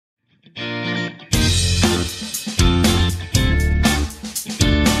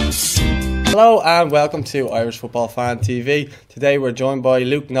Hello and welcome to Irish Football Fan TV. Today we're joined by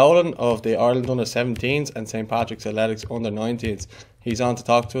Luke Nolan of the Ireland Under-17s and St Patrick's Athletics Under-19s. He's on to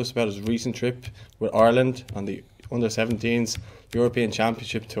talk to us about his recent trip with Ireland on the Under-17s European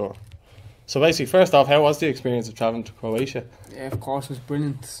Championship Tour. So basically, first off, how was the experience of travelling to Croatia? Yeah, of course, it was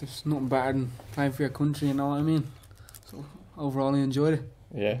brilliant. There's nothing better than playing for your country, you know what I mean? So overall I enjoyed it.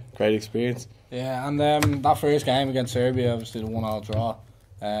 Yeah, great experience. Yeah, and that first game against Serbia, obviously the 1-1 draw.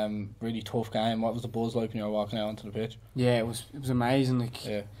 Really tough game. What was the buzz like when you were walking out onto the pitch? Yeah, it was amazing. Like,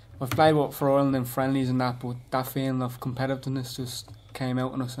 yeah. I've played for Ireland in friendlies and that, but that feeling of competitiveness just came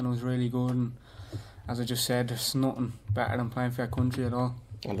out in us, and it was really good. And as I just said, there's nothing better than playing for your country at all.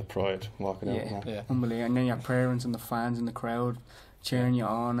 And the pride walking out. Yeah, unbelievable. And then your parents and the fans in the crowd cheering you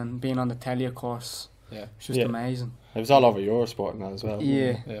on, and being on the telly, of course. Yeah, it's just amazing. It was all over your sport now as well.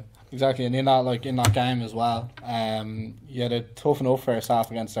 Yeah. Exactly, and in that game as well, you had a tough enough first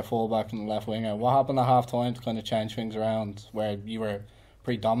half against their fullback and the left winger. What happened at half time to kind of change things around, where you were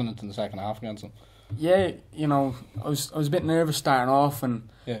pretty dominant in the second half against them? Yeah, you know, I was a bit nervous starting off, and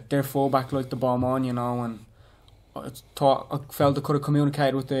their fullback liked the bomb on, you know, and I felt I could have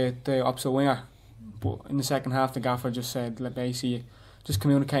communicated with the opposite winger, but in the second half the gaffer just said, like, basically, just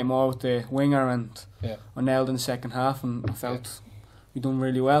communicate more with the winger, and I nailed in the second half, and I felt we done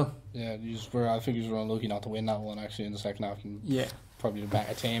really well. Yeah, I think you were unlucky not to win that one actually in the second half. Yeah. Probably the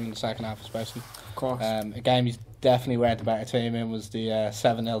better team in the second half especially. Of course. A game you definitely weren't the better team in was the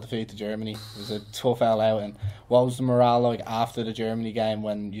 7-0 defeat to Germany. It was a tough L out. And what was the morale like after the Germany game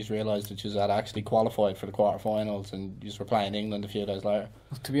when you realised that you had actually qualified for the quarterfinals and you were playing England a few days later?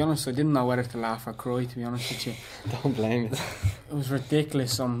 Well, to be honest, I didn't know whether to laugh or cry, to be honest with you. Don't blame you. It was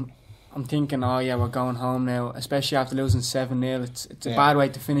ridiculous. I'm thinking, oh yeah, we're going home now, especially after losing 7-0. It's a bad way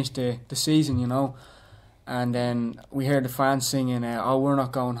to finish the season, you know. And then we heard the fans singing, oh, we're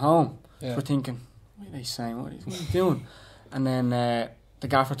not going home. Yeah. We're thinking, what are they saying? What are you doing? And then the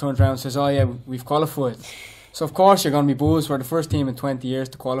gaffer turns around and says, oh yeah, we've qualified. So of course you're going to be buzzed. We're the first team in 20 years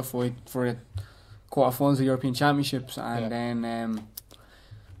to qualify for the quarterfinals of the European Championships. And then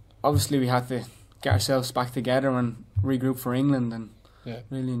obviously we had to get ourselves back together and regroup for England, and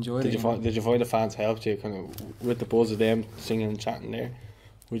really enjoyed it. Did you find the fans helped you kind of with the buzz of them singing and chanting there?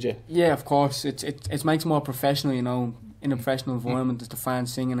 Would you? Yeah, of course. It makes more professional, you know, in a professional environment. It's the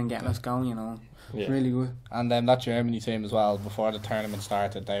fans singing and getting us going, you know. It's really good. And then that Germany team as well, before the tournament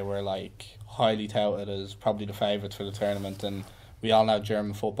started, they were like highly touted as probably the favourites for the tournament. And we all know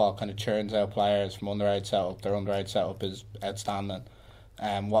German football kind of churns out players from underage setup. Their underage setup is outstanding.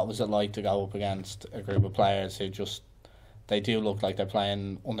 What was it like to go up against a group of players who just, they do look like they're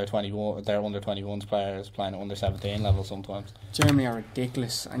playing under-21, they're under-21s players playing at under-17 level sometimes. Germany are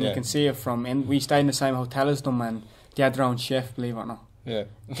ridiculous, and you can see it we stayed in the same hotel as them, and they had their own chef, believe it or not. Yeah.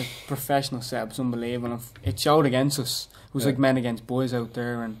 The professional setup's unbelievable. It showed against us. It was like men against boys out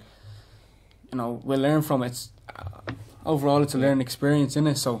there, and you know, we'll learn from it. Overall, it's a learning experience,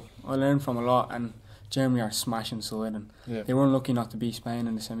 innit? So I learned from a lot, and Germany are smashing side, and they weren't lucky not to beat Spain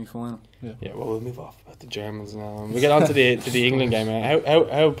in the semi-final. Yeah, well, we'll move off about the Germans now. We get on to the England game.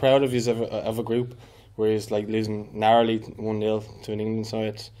 How proud of you of a group where he's like losing narrowly 1-0 to an England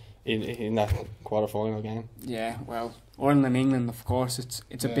side in that quarter-final game? Yeah, well, Ireland and England, of course,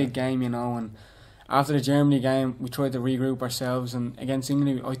 it's a big game, you know. And after the Germany game, we tried to regroup ourselves, and against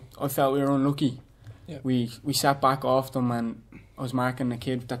England, I felt we were unlucky. Yeah. We sat back off them, and I was marking a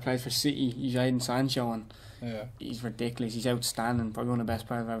kid that plays for City, Jadon Sancho, and he's ridiculous. He's outstanding, probably one of the best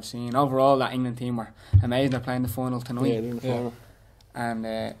players I've ever seen. Overall, that England team were amazing. They're playing the final tonight. Yeah, they're in the final. And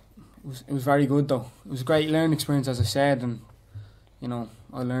it was very good though. It was a great learning experience, as I said, and you know,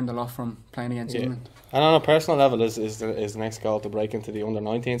 I learned a lot from playing against England. And on a personal level, is the next goal to break into the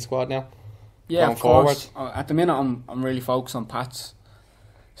under-19 squad now? Yeah, of course. At the minute, I'm really focused on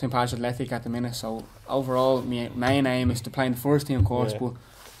St Patrick's Athletic at the minute. So overall, my main aim is to play in the first team, of course, but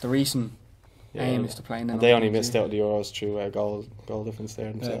the recent aim is to play in the. They only missed out the Euros through goal difference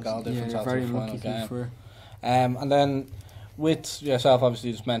there themselves. Yeah, goal difference. Yeah, very lucky for. And then with yourself,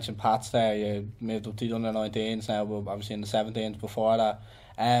 obviously, you just mentioned Pats there. You moved up to the under-19s now, but obviously in the 17s before that.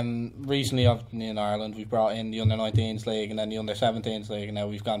 Recently, in Ireland, we've brought in the under-19s league and then the under-17s league, and now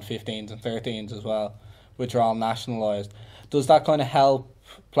we've gone 15s and 13s as well, which are all nationalised. Does that kind of help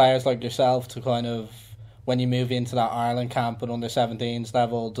players like yourself to kind of, when you move into that Ireland camp at under-17s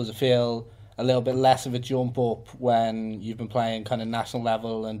level, does it feel a little bit less of a jump up when you've been playing kind of national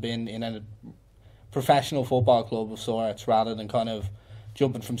level and been in a professional football club of sorts, rather than kind of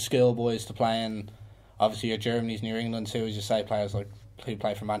jumping from schoolboys to playing, obviously, your Germanys and your Englands, who, as you say, players like who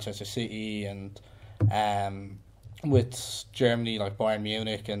play for Manchester City and with Germany, like Bayern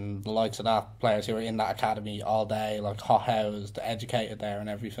Munich and the likes of that, players who are in that academy all day, like hot housed, educated there and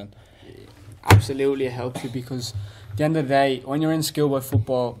everything. Absolutely, it helps you because at the end of the day, when you're in schoolboy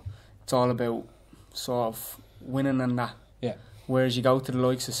football, it's all about sort of winning and that. Yeah. Whereas you go to the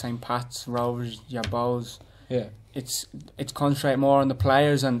likes of St. Pat's, Rovers, your Bows, Yeah. it's concentrate more on the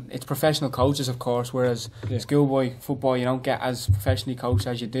players and it's professional coaches, of course. Whereas schoolboy football, you don't get as professionally coached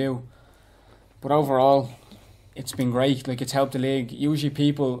as you do. But overall, it's been great. Like, it's helped the league. Usually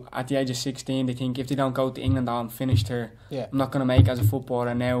people at the age of 16, they think if they don't go to England, I'm finished here. Yeah. I'm not going to make it as a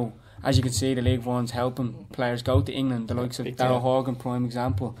footballer. Now, as you can see, the League One's helping players go to England. The likes of Darryl Horgan, prime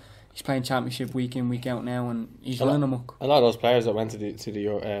example. He's playing Championship week in, week out now, and he's running amok. A lot of those players that went to the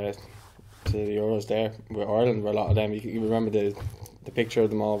Euros there with Ireland were a lot of them. You remember the picture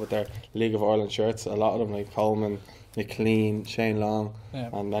of them all with their League of Ireland shirts. A lot of them, like Coleman, McLean, Shane Long,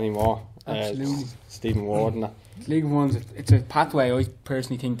 and many more. Absolutely. Stephen Ward and that. League of One's, it's a pathway, I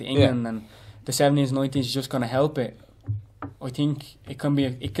personally think, to England, and the 17s and 19s is just going to help it. I think it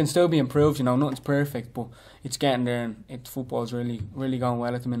can still be improved. You know, nothing's perfect, but it's getting there, and football's really going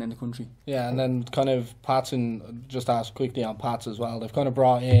well at the minute in the country. Yeah, and then kind of Pats, and just ask quickly on Pats as well. They've kind of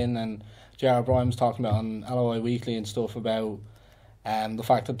brought in, and J.R. Bryan was talking about on LOI Weekly and stuff about the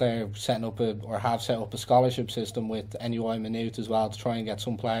fact that they're setting up have set up a scholarship system with NUI Maynooth as well to try and get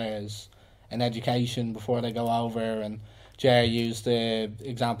some players an education before they go over. And Jay used the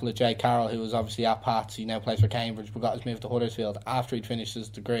example of Jay Carroll, who was obviously at Pats. He now plays for Cambridge, but got his move to Huddersfield after he'd finished his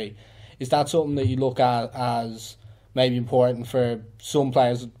degree. Is that something that you look at as maybe important for some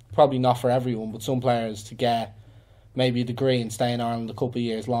players, probably not for everyone, but some players to get maybe a degree and stay in Ireland a couple of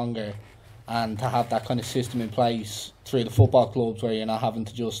years longer, and to have that kind of system in place through the football clubs where you're not having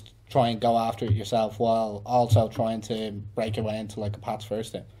to just try and go after it yourself while also trying to break your way into like a Pats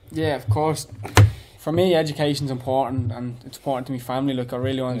first team? Yeah, of course. For me, education's important, and it's important to my family. Like, I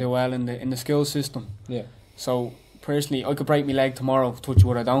really want to do well in the school system. Yeah. So personally, I could break my leg tomorrow. Touch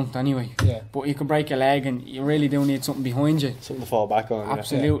wood, I don't anyway. Yeah. But you can break your leg, and you really do need something behind you. Something to fall back on.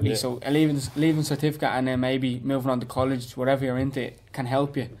 Absolutely. Yeah. So a leaving certificate, and then maybe moving on to college, whatever you're into, it can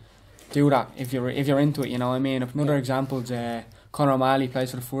help you do that if you're into it. You know what I mean? Another example is Conor O'Malley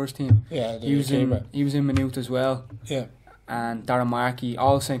plays for the first team. Yeah. He was in Maynooth as well. Yeah. And Darren Markey,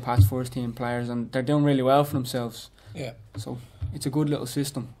 all St. Pat's first team players, and they're doing really well for themselves. Yeah. So it's a good little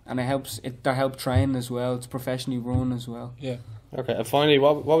system, and they help train as well. It's professionally run as well. Yeah. Okay, and finally,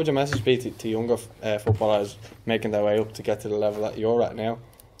 what would your message be to younger footballers making their way up to get to the level that you're at now?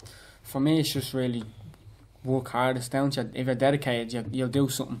 For me, it's just really work hard. It's down to, if you're dedicated, you'll do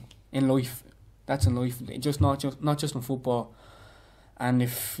something in life. That's in life. Just not just in football. And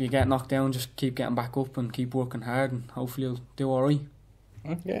if you get knocked down, just keep getting back up and keep working hard, and hopefully you'll do alright.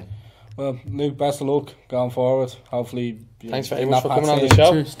 Yeah. Well, Luke, best of luck going forward. Hopefully, thanks very much for coming on the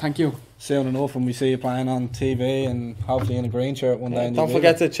show. Cheers, thank you. Soon enough when we see you playing on TV, and hopefully in a green shirt one day. Don't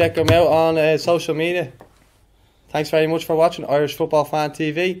forget to check him out on social media. Thanks very much for watching Irish Football Fan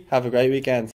TV. Have a great weekend.